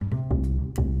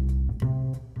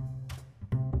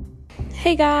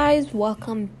Hey guys,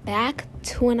 welcome back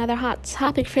to another hot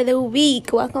topic for the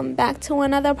week. Welcome back to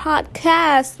another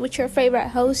podcast with your favorite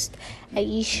host,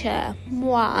 Aisha.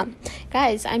 Mwah.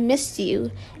 Guys, I missed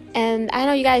you. And I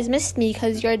know you guys missed me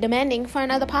because you're demanding for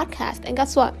another podcast. And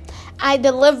guess what? I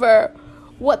deliver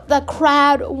what the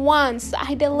crowd wants.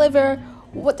 I deliver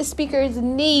what the speakers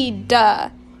need.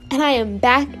 And I am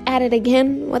back at it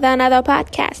again with another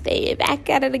podcast. Back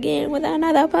at it again with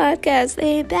another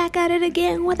podcast. Back at it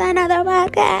again with another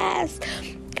podcast.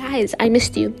 Guys, I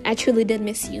missed you. I truly did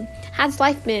miss you. How's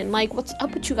life been? What's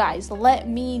up with you guys? Let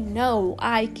me know.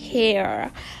 I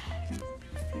care.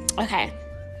 Okay.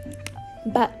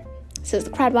 But since the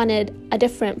crowd wanted a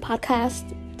different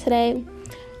podcast today,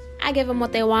 I give them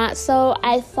what they want. So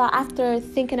I thought, after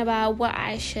thinking about what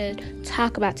I should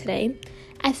talk about today,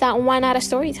 I thought, why not a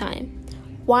story time?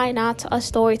 Why not a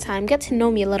story time? Get to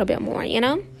know me a little bit more,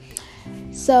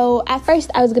 So at first,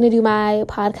 I was going to do my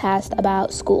podcast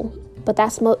about school, but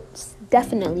that's most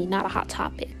definitely not a hot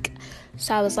topic.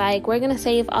 So I was like, we're going to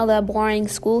save all the boring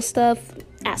school stuff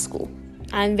at school.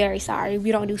 I'm very sorry.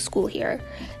 We don't do school here.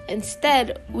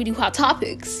 Instead, we do hot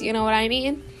topics. You know what I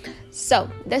mean? So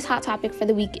this hot topic for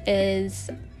the week is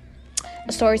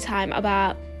a story time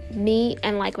about me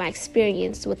and my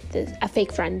experience with a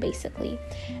fake friend, basically.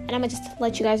 And I'm gonna just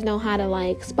let you guys know how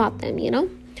to spot them,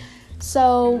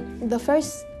 So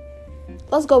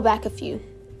let's go back a few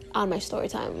on my story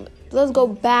time. Let's go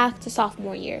back to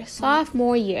sophomore year.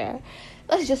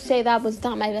 Let's just say that was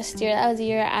not my best year. That was the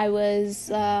year I was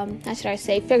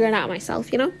figuring out myself,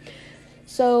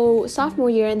 So sophomore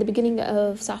year, in the beginning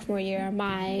of sophomore year,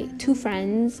 my two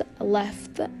friends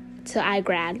left to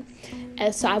iGrad,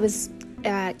 and so I was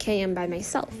KM by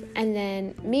myself. And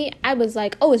then me, I was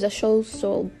always a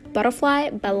social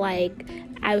butterfly, but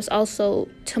I was also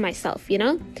to myself,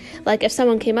 if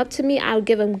someone came up to me, I would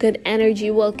give them good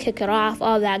energy, we'll kick it off,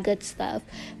 all that good stuff.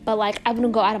 But I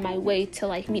wouldn't go out of my way to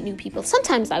meet new people.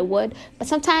 Sometimes I would, but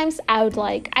sometimes I would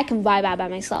I can vibe out by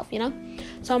myself,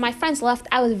 So when my friends left,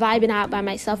 I was vibing out by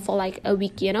myself for a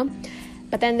week,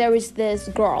 But then there was this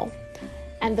girl.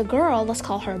 And the girl, let's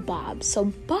call her Bob. So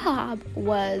Bob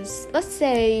was, let's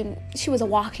say, she was a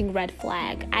walking red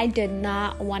flag. I did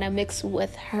not want to mix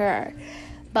with her.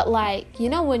 But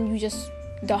when you just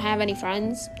don't have any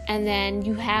friends, and then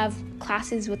you have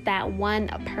classes with that one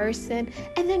person,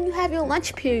 and then you have your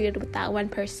lunch period with that one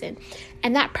person,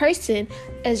 and that person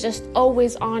is just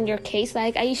always on your case,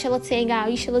 Aisha, let's hang out,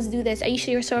 Aisha, let's do this,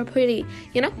 Aisha, you're so pretty,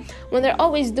 when they're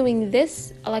always doing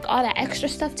this, all that extra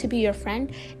stuff to be your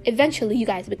friend, eventually you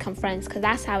guys become friends, because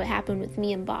that's how it happened with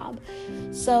me and Bob.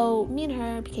 So me and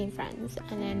her became friends,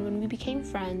 and then when we became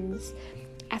friends,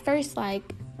 at first,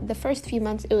 the first few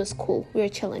months, it was cool. We were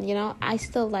chilling, I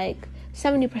still,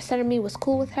 70% of me was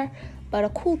cool with her. But a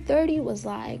cool 30 was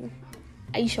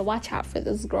Aisha, watch out for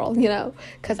this girl,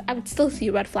 Because I would still see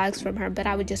red flags from her, but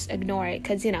I would just ignore it.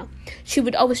 Because, she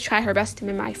would always try her best to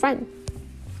be my friend.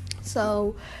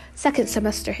 So, second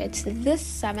semester hits. This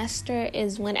semester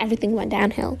is when everything went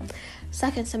downhill.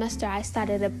 Second semester, I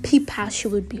started to peep how she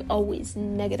would be always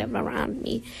negative around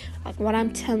me. What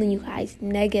I'm telling you guys,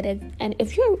 negative. And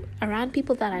if you're around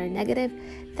people that are negative,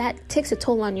 that takes a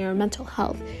toll on your mental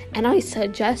health. And I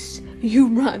suggest you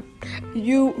run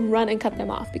and cut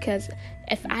them off. Because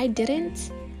if I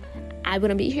didn't, I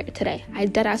wouldn't be here today. I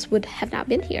deadass would have not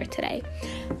been here today.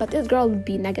 But this girl would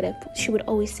be negative. She would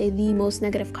always say the most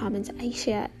negative comments.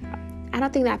 Aisha, I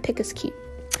don't think that pic is cute.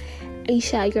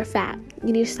 Aisha, you're fat.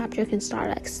 You need to stop drinking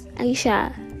Starbucks.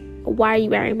 Aisha, why are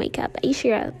you wearing makeup?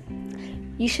 Aisha,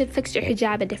 you should fix your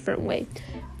hijab a different way.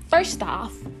 First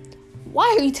off,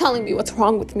 why are you telling me what's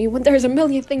wrong with me when there's a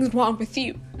million things wrong with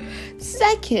you?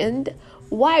 Second,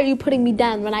 why are you putting me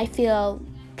down when I feel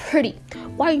pretty?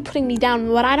 Why are you putting me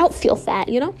down when I don't feel fat,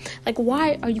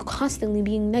 why are you constantly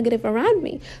being negative around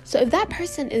me? So if that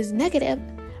person is negative,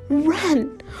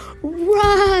 run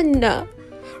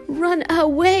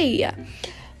away.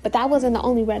 But that wasn't the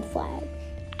only red flag.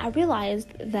 I realized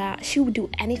that she would do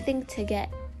anything to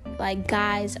get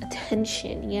guys'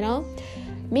 attention,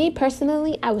 Me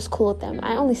personally, I was cool with them.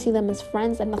 I only see them as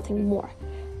friends and nothing more.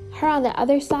 Her on the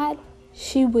other side,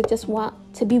 she would just want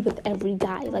to be with every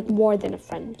guy, more than a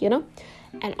friend,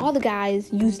 And all the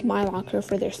guys used my locker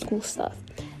for their school stuff.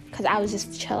 Because I was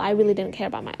just chill. I really didn't care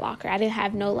about my locker. I didn't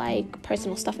have no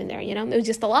personal stuff in there, It was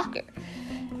just a locker.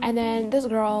 And then this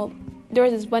girl, there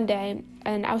was this one day,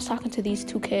 and I was talking to these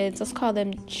two kids. Let's call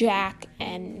them Jack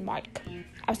and Mark.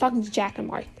 I was talking to Jack and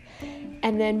Mark.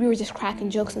 And then we were just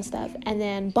cracking jokes and stuff. And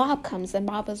then Bob comes, and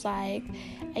Bob was like,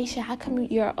 Aisha, how come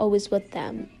you're always with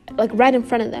them? Like, right in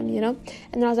front of them, you know?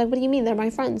 And then I was like, what do you mean? They're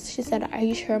my friends. She said, are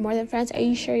you sure more than friends? Are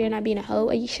you sure you're not being a hoe,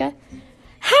 Aisha?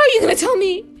 How are you going to tell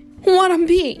me what I'm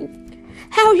being?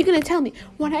 How are you going to tell me?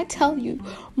 When I tell you,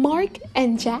 Mark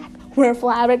and Jack were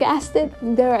flabbergasted,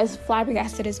 they're as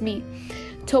flabbergasted as me.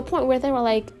 To a point where they were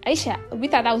like, Aisha, we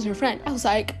thought that was her friend. I was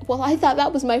like, well, I thought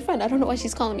that was my friend. I don't know why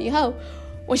she's calling me a hoe.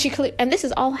 And this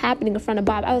is all happening in front of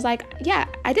Bob. I was like, yeah,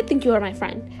 I did think you were my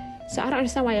friend. So I don't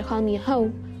understand why you're calling me a hoe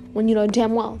when you know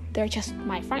damn well they're just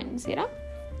my friends, you know?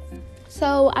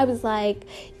 So I was like,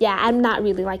 yeah, I'm not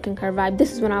really liking her vibe.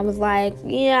 This is when I was like,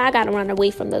 yeah, I gotta run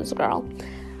away from this girl.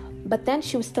 But then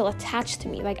she was still attached to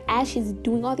me. Like, as she's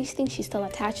doing all these things, she's still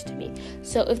attached to me.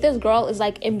 So if this girl is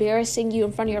like embarrassing you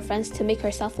in front of your friends to make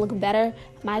herself look better,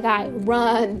 my guy,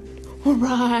 run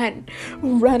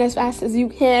as fast as you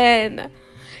can,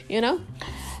 you know?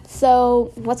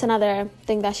 So what's another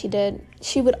thing that she did?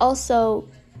 She would also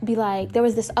be like, there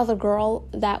was this other girl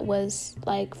that was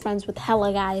like friends with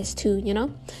hella guys too, you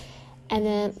know? And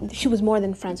then she was more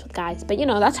than friends with guys. But, you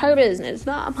know, that's her business,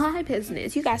 not my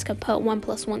business. You guys can put 1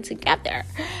 + 1 together.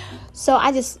 So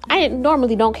I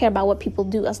normally don't care about what people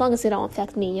do as long as it don't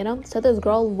affect me, you know? So this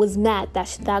girl was mad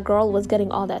that girl was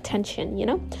getting all the attention, you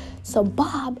know? So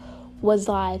Bob was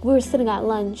like, we were sitting at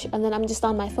lunch, and then I'm just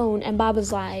on my phone, and Bob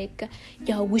was like,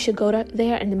 yo, we should go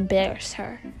there and embarrass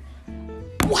her.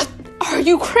 What? Are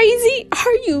you crazy?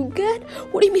 Are you good?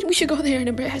 What do you mean we should go there and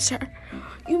embarrass her?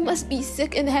 You must be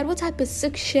sick in the head. What type of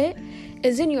sick shit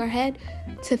is in your head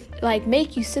to like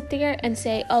make you sit there and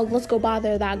say, oh, let's go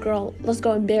bother that girl, let's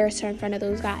go embarrass her in front of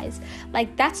those guys?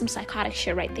 Like, that's some psychotic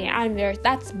shit right there. I'm embarrassed.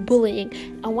 That's bullying.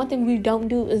 And one thing we don't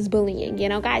do is bullying, you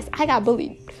know? Guys, I got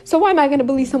bullied, so why am I gonna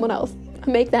bully someone else?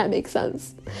 Make that make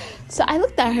sense. So I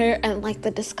looked at her, and like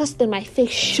the disgust in my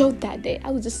face showed that day. I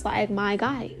was just like, my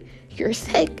guy, you're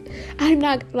sick. I'm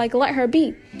not, like, let her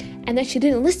be. And then she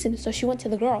didn't listen, so she went to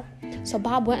the girl. So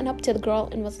Bob went up to the girl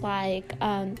and was like,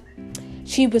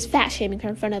 she was fat shaming her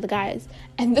in front of the guys.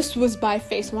 And this was my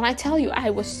face. When I tell you, I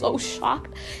was so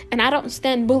shocked. And I don't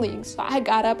stand bullying. So I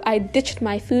got up, I ditched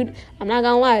my food. I'm not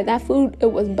gonna lie, that food,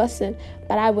 it was busting.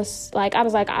 But I was like,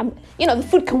 the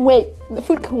food can wait. The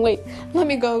food can wait. Let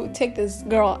me go take this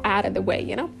girl out of the way,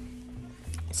 you know?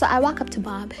 So I walk up to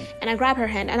Bob and I grab her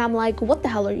hand and I'm like, what the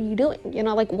hell are you doing? You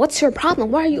know, like, what's your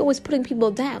problem? Why are you always putting people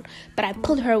down? But I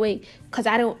pulled her away because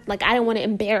I don't want to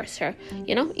embarrass her,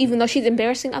 you know? Even though she's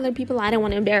embarrassing other people, I don't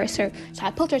want to embarrass her. So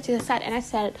I pulled her to the side and I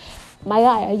said, my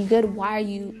guy, are you good? Why are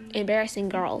you embarrassing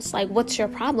girls? Like, what's your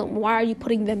problem? Why are you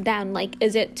putting them down? Like,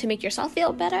 is it to make yourself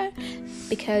feel better?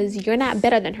 Because you're not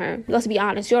better than her. Let's be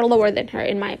honest. You're lower than her,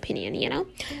 in my opinion, you know?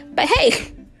 But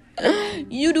hey,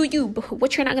 you do you, but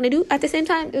what you're not gonna do at the same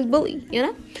time is bully, you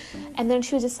know? And then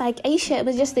she was just like, Aisha, it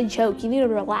was just a joke, you need to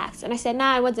relax. And I said,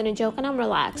 nah, it wasn't a joke, and I'm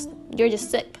relaxed, you're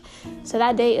just sick. So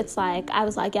that day, it's like, I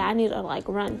was like, yeah, I need to like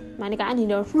run, my nigga, I need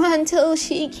to run till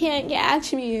she can't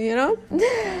catch me, you know?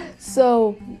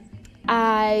 So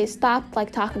I stopped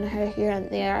like talking to her here and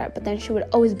there, but then she would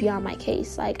always be on my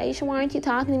case, like, Aisha, why aren't you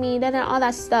talking to me, all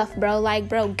that stuff, bro. Like,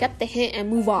 bro, get the hint and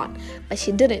move on. But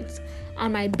she didn't.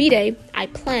 On my B-Day, I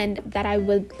planned that I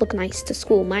would look nice to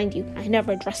school. Mind you, I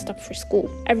never dressed up for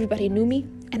school. Everybody knew me,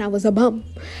 and I was a bum.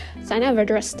 So I never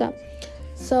dressed up.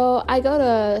 So I go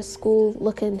to school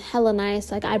looking hella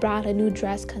nice. Like, I brought a new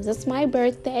dress because it's my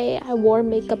birthday. I wore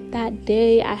makeup that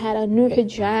day. I had a new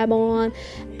hijab on.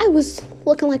 I was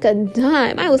looking like a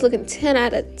dime. I was looking 10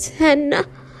 out of 10.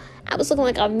 I was looking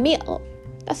like a meal.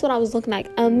 That's what I was looking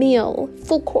like, a meal.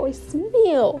 Full course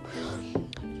meal.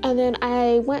 And then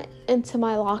I went into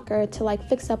my locker to like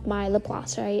fix up my lip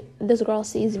gloss, right? This girl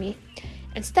sees me.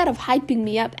 Instead of hyping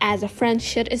me up as a friend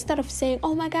should, instead of saying,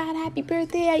 oh my God, happy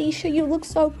birthday, Aisha, you look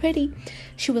so pretty,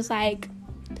 she was like,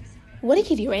 what are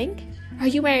you doing? Are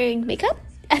you wearing makeup?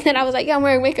 And then I was like, yeah, I'm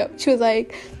wearing makeup. She was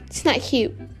like, it's not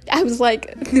cute. I was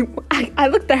like, I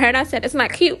looked at her and I said, it's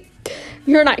not cute.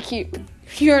 You're not cute.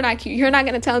 You're not cute. You're not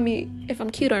going to tell me if I'm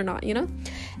cute or not, you know?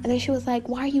 And then she was like,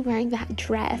 why are you wearing that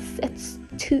dress? It's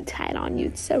too tight on you.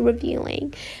 It's so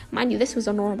revealing. Mind you, this was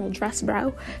a normal dress,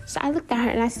 bro. So I looked at her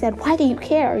and I said, why do you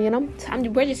care, you know? So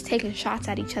we're just taking shots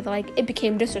at each other. Like, it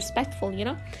became disrespectful, you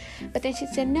know? But then she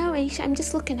said, no, Aisha, I'm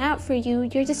just looking out for you.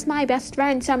 You're just my best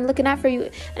friend, so I'm looking out for you.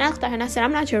 And I looked at her and I said,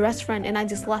 I'm not your best friend. And I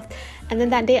just left. And then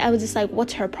that day, I was just like,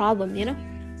 what's her problem, you know?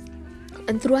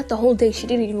 And throughout the whole day, she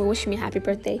didn't even wish me happy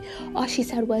birthday. All she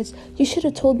said was, you should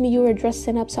have told me you were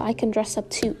dressing up so I can dress up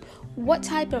too. what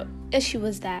type of issue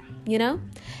was that, you know?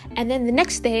 And then the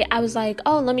next day, I was like,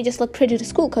 oh, let me just look pretty to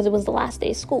school because it was the last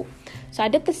day of school. So I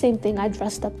did the same thing. I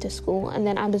dressed up to school, and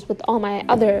then I was with all my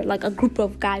other, like, a group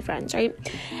of guy friends, right?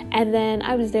 And then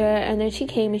I was there, and then she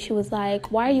came, and she was like,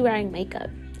 why are you wearing makeup?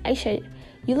 Aisha,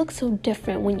 you look so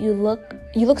different when you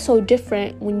look so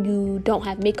different when you don't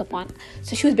have makeup on.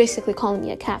 So she was basically calling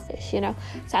me a catfish, you know?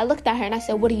 So I looked at her, and I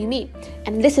said, what do you mean?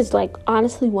 And this is, like,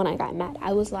 honestly, when I got mad.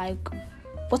 I was like,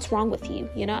 what's wrong with you?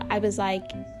 You know, I was like,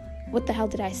 what the hell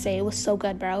did I say? It was so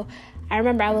good, bro. I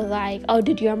remember I was like, oh,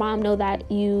 did your mom know that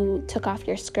you took off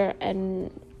your skirt and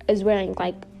is wearing,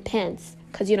 like, pants?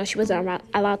 Because, you know, she wasn't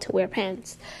allowed to wear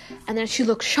pants. And then she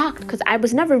looked shocked because I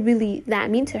was never really that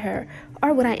mean to her,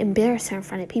 or would I embarrass her in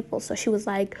front of people. So she was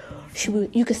like,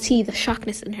 you could see the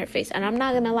shockness in her face. And I'm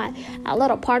not going to lie, a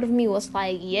little part of me was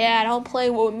like, yeah, don't play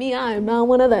with me. I am not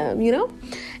one of them, you know?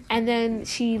 And then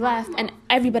she left, and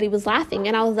everybody was laughing.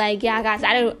 And I was like, yeah, guys,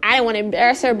 I didn't want to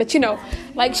embarrass her. But, you know,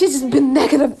 like, she's just been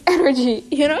negative energy,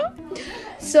 you know?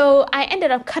 So I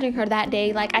ended up cutting her that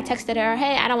day. Like, I texted her,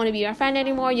 hey, I don't want to be your friend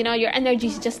anymore. You know, your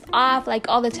energy's just off. Like,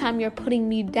 all the time you're putting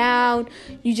me down.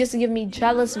 You just give me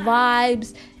jealous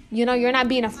vibes. You know, you're not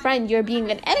being a friend. You're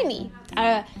being an enemy.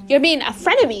 You're being a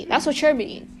frenemy. That's what you're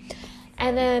being.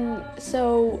 And then,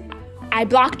 so I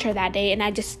blocked her that day,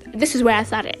 and this is where I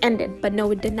thought it ended, but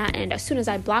no, it did not end. As soon as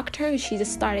I blocked her, she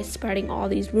just started spreading all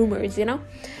these rumors, you know?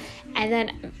 And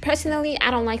then, personally,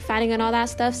 I don't like fighting and all that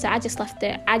stuff, so I just left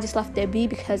it be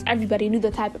because everybody knew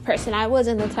the type of person I was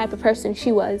and the type of person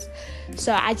she was,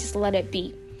 so I just let it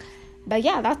be. But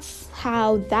yeah, that's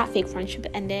how that fake friendship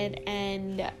ended.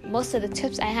 And most of the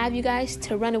tips I have, you guys,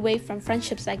 to run away from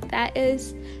friendships like that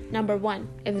is, number 1,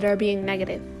 if they're being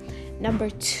negative.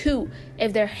 Number 2,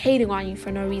 if they're hating on you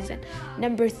for no reason.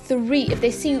 Number 3, if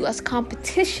they see you as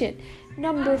competition.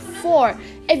 Number 4,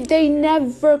 if they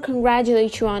never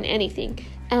congratulate you on anything.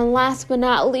 And last but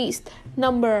not least,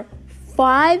 number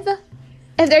 5,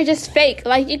 if they're just fake,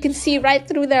 like you can see right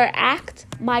through their act.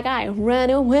 My guy, run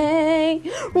away,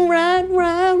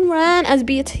 run, as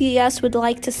BTS would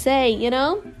like to say, you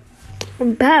know?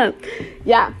 But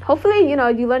yeah, hopefully, you know,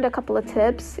 you learned a couple of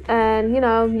tips, and, you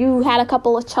know, you had a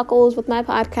couple of chuckles with my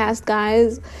podcast,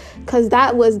 guys, because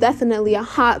that was definitely a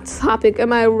hot topic.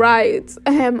 Am I right?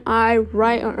 Am I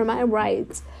right, or am I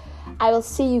right? I will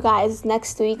see you guys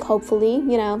next week, hopefully,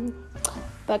 you know.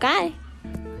 Bye, guys.